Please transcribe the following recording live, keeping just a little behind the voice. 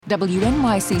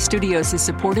WNYC Studios is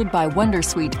supported by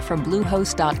Wondersuite from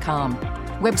Bluehost.com.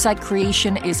 Website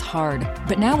creation is hard,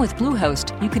 but now with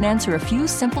Bluehost, you can answer a few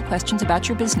simple questions about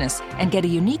your business and get a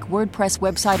unique WordPress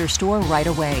website or store right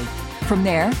away. From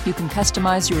there, you can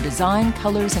customize your design,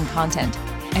 colors, and content.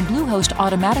 And Bluehost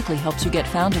automatically helps you get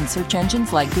found in search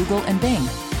engines like Google and Bing.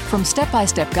 From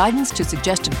step-by-step guidance to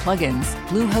suggested plugins,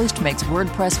 Bluehost makes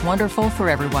WordPress wonderful for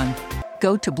everyone.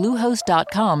 Go to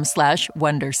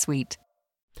bluehost.com/wondersuite.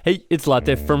 Hey, it's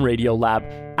Latif from Radiolab.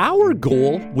 Our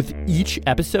goal with each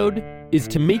episode is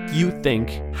to make you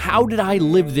think, how did I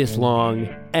live this long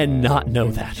and not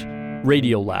know that?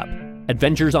 Radiolab,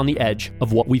 adventures on the edge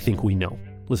of what we think we know.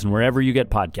 Listen wherever you get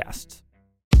podcasts.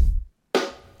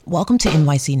 Welcome to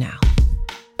NYC Now,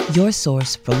 your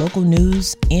source for local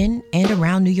news in and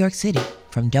around New York City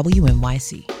from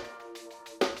WNYC.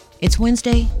 It's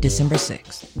Wednesday, December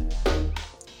 6th.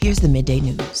 Here's the Midday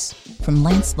News from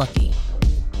Lance Lucky.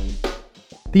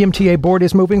 The MTA board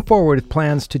is moving forward with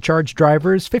plans to charge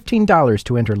drivers $15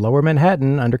 to enter Lower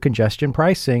Manhattan under congestion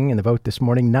pricing. In the vote this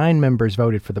morning, 9 members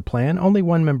voted for the plan. Only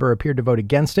 1 member appeared to vote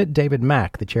against it, David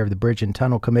Mack, the chair of the Bridge and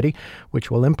Tunnel Committee,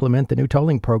 which will implement the new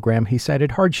tolling program. He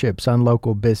cited hardships on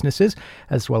local businesses,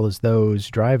 as well as those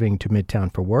driving to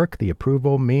Midtown for work. The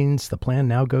approval means the plan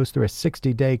now goes through a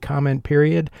 60-day comment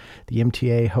period. The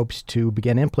MTA hopes to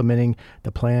begin implementing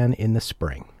the plan in the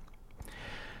spring.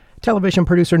 Television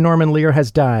producer Norman Lear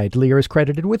has died. Lear is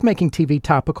credited with making TV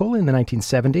topical in the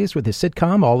 1970s with his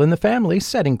sitcom All in the Family,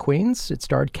 set in Queens. It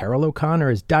starred Carol O'Connor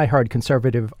as diehard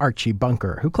conservative Archie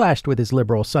Bunker, who clashed with his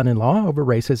liberal son-in-law over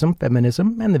racism,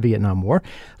 feminism, and the Vietnam War.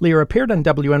 Lear appeared on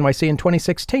WNYC in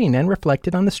 2016 and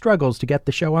reflected on the struggles to get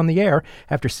the show on the air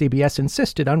after CBS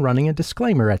insisted on running a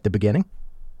disclaimer at the beginning.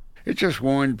 It just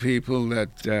warned people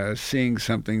that seeing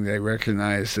something they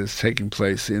recognize as taking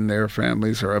place in their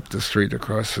families or up the street,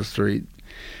 across the street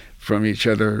from each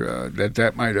other,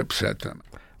 that might upset them.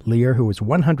 Lear, who was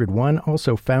 101,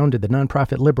 also founded the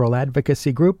nonprofit liberal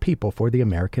advocacy group People for the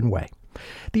American Way.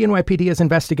 The NYPD is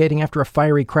investigating after a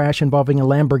fiery crash involving a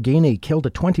Lamborghini killed a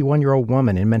 21-year-old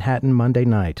woman in Manhattan Monday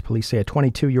night. Police say a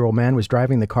 22-year-old man was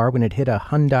driving the car when it hit a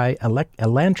Hyundai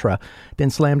Elantra, then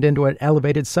slammed into an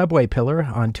elevated subway pillar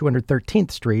on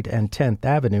 213th Street and 10th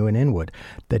Avenue in Inwood.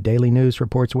 The Daily News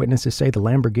reports witnesses say the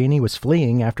Lamborghini was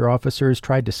fleeing after officers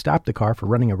tried to stop the car for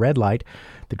running a red light.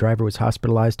 The driver was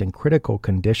hospitalized in critical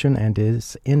condition and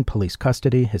is in police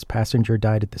custody. His passenger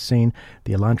died at the scene.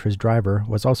 The Elantra's driver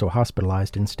was also hospitalized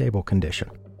in stable condition.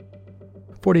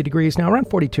 40 degrees now, around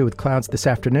 42 with clouds this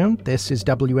afternoon. This is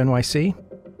WNYC.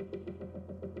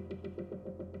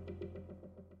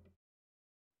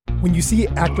 When you see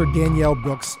actor Danielle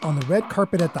Brooks on the red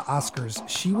carpet at the Oscars,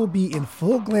 she will be in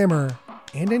full glamour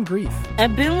and in grief.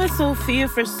 I've been with Sophia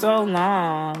for so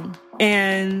long,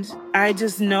 and I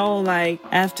just know,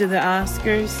 after the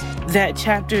Oscars, that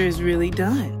chapter is really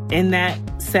done, and that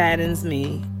saddens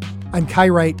me. I'm Kai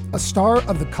Wright. A star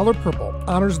of The Color Purple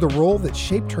honors the role that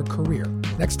shaped her career.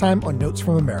 Next time on Notes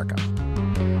from America.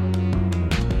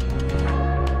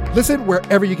 Listen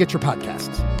wherever you get your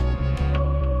podcasts.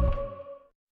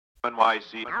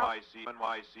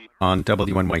 On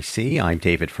WNYC, I'm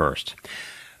David Furst.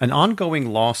 An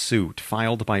ongoing lawsuit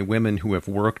filed by women who have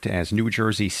worked as New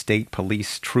Jersey State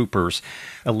Police troopers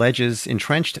alleges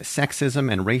entrenched sexism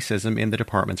and racism in the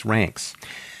department's ranks.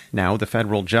 Now, the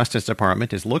Federal Justice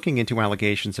Department is looking into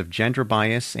allegations of gender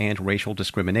bias and racial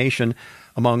discrimination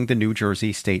among the New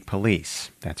Jersey State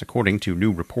Police. That's according to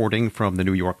new reporting from the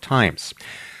New York Times.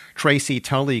 Tracey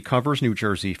Tully covers New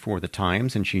Jersey for the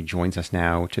Times, and she joins us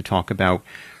now to talk about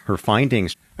her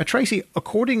findings. Tracey,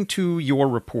 according to your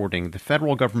reporting, the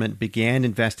federal government began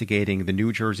investigating the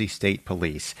New Jersey State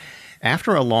Police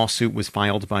after a lawsuit was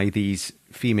filed by these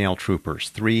female troopers,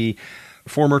 3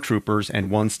 former troopers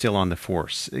and 1 still on the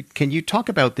force. Can you talk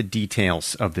about the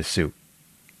details of this suit?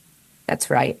 That's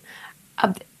right.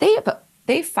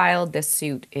 They filed this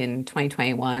suit in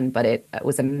 2021, but it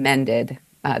was amended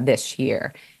this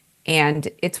year. And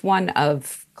it's one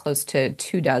of close to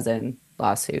 24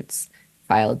 lawsuits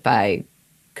filed by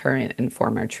current and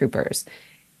former troopers.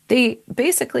 They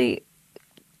basically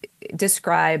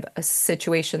describe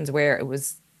situations where it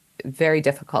was very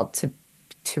difficult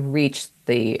to reach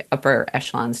the upper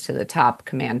echelons to the top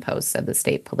command posts of the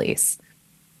state police.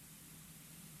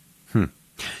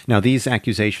 Now, these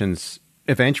accusations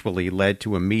eventually led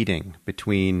to a meeting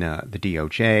between the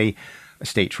DOJ,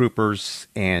 state troopers,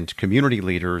 and community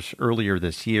leaders earlier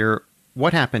this year.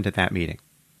 What happened at that meeting?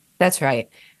 That's right.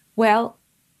 Well,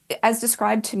 as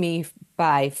described to me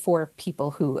by 4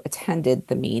 people who attended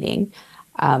the meeting,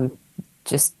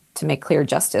 just to make clear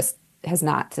justice, has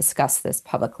not discussed this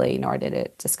publicly, nor did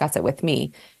it discuss it with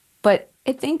me. But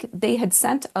I think they had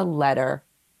sent a letter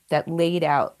that laid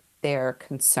out their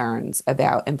concerns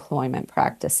about employment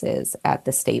practices at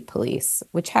the state police,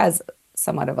 which has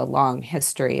somewhat of a long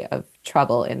history of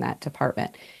trouble in that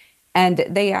department. And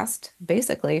they asked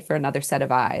basically for another set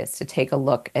of eyes to take a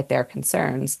look at their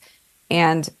concerns.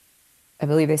 And I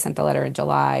believe they sent the letter in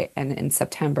July, and in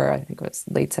September, I think it was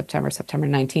late September, September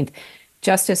 19th,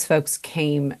 Justice folks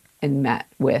came and met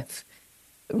with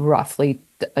roughly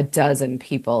a dozen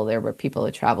people. There were people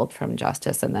who traveled from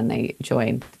Justice, and then they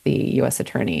joined the U.S.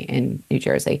 Attorney in New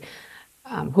Jersey,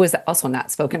 who has also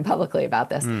not spoken publicly about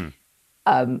this.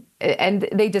 And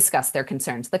they discussed their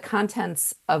concerns. The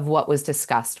contents of what was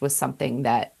discussed was something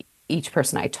that each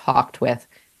person I talked with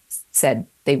said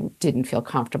they didn't feel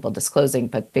comfortable disclosing,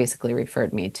 but basically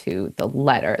referred me to the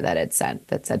letter that it sent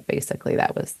that said basically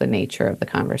that was the nature of the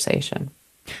conversation.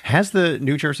 Has the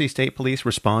New Jersey State Police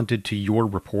responded to your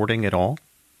reporting at all?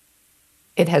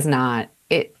 It has not.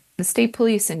 The state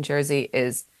police in Jersey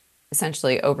is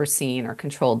essentially overseen or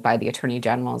controlled by the Attorney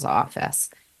General's office,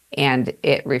 and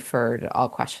it referred all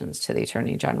questions to the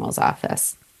Attorney General's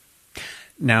office.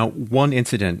 Now, one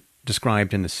incident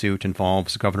described in the suit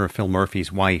involves Governor Phil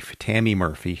Murphy's wife, Tammy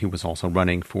Murphy, who was also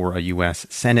running for a U.S.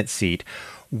 Senate seat.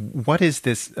 What is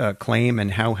this claim,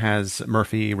 and how has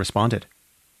Murphy responded?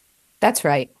 That's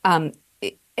right. And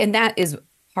that is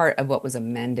part of what was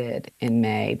amended in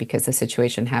May, because the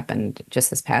situation happened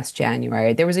just this past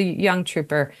January. There was a young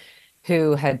trooper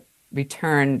who had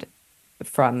returned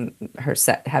from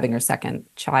having her second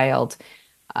child,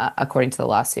 according to the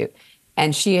lawsuit.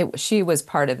 And she was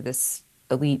part of this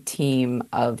elite team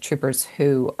of troopers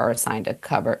who are assigned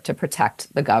to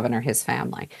protect the governor, his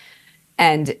family.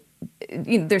 And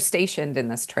they're stationed in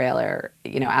this trailer,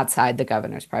 outside the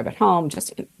governor's private home,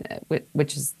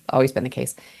 which has always been the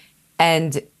case.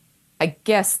 And I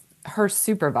guess her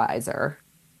supervisor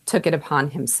took it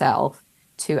upon himself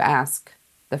to ask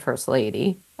the First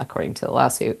Lady, according to the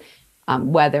lawsuit,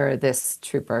 whether this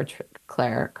trooper,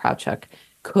 Claire Krawchuk,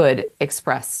 could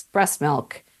express breast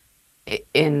milk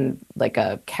in like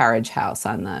a carriage house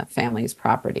on the family's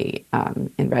property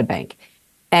in Red Bank.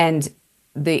 And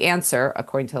the answer,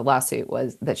 according to the lawsuit,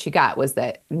 was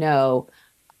that no,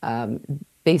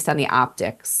 based on the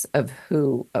optics of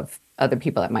other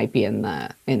people that might be in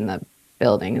the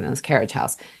building, in this carriage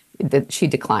house, that she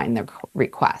declined the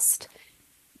request.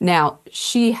 Now,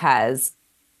 she has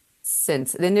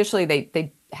since initially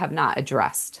they have not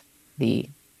addressed the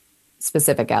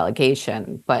specific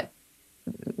allegation, but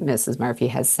Mrs. Murphy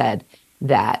has said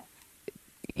that,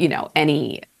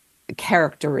 any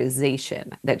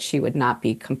characterization that she would not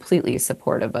be completely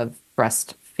supportive of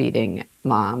breastfeeding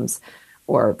moms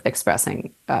or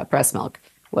expressing breast milk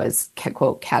was,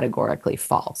 quote, categorically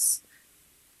false.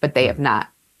 But they have not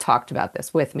talked about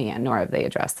this with me, and nor have they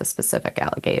addressed the specific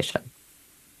allegation.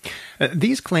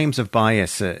 These claims of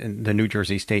bias in the New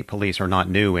Jersey State Police are not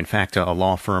new. In fact, a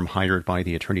law firm hired by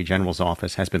the Attorney General's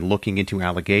office has been looking into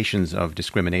allegations of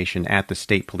discrimination at the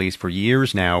state police for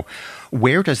years now.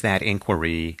 Where does that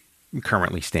inquiry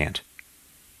currently stand?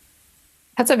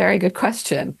 That's a very good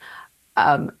question.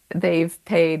 They've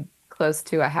paid close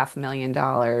to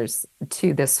 $500,000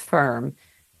 to this firm.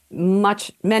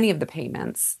 Many of the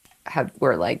payments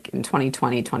were like in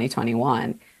 2020,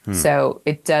 2021. So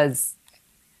it does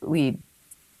lead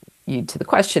you to the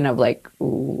question of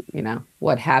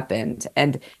what happened.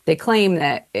 And they claim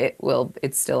that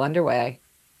it's still underway,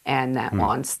 and that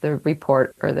once the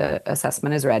report or the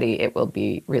assessment is ready, it will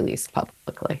be released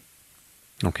publicly.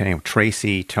 Okay.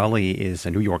 Tracey Tully is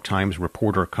a New York Times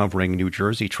reporter covering New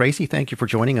Jersey. Tracey, thank you for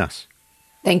joining us.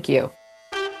 Thank you.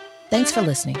 Thanks for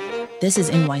listening. This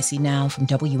is NYC Now from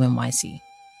WNYC.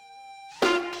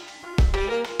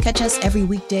 Catch us every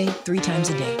weekday, 3 times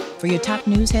a day, for your top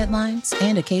news headlines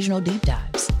and occasional deep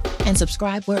dives. And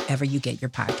subscribe wherever you get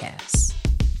your podcasts.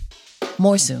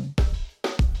 More soon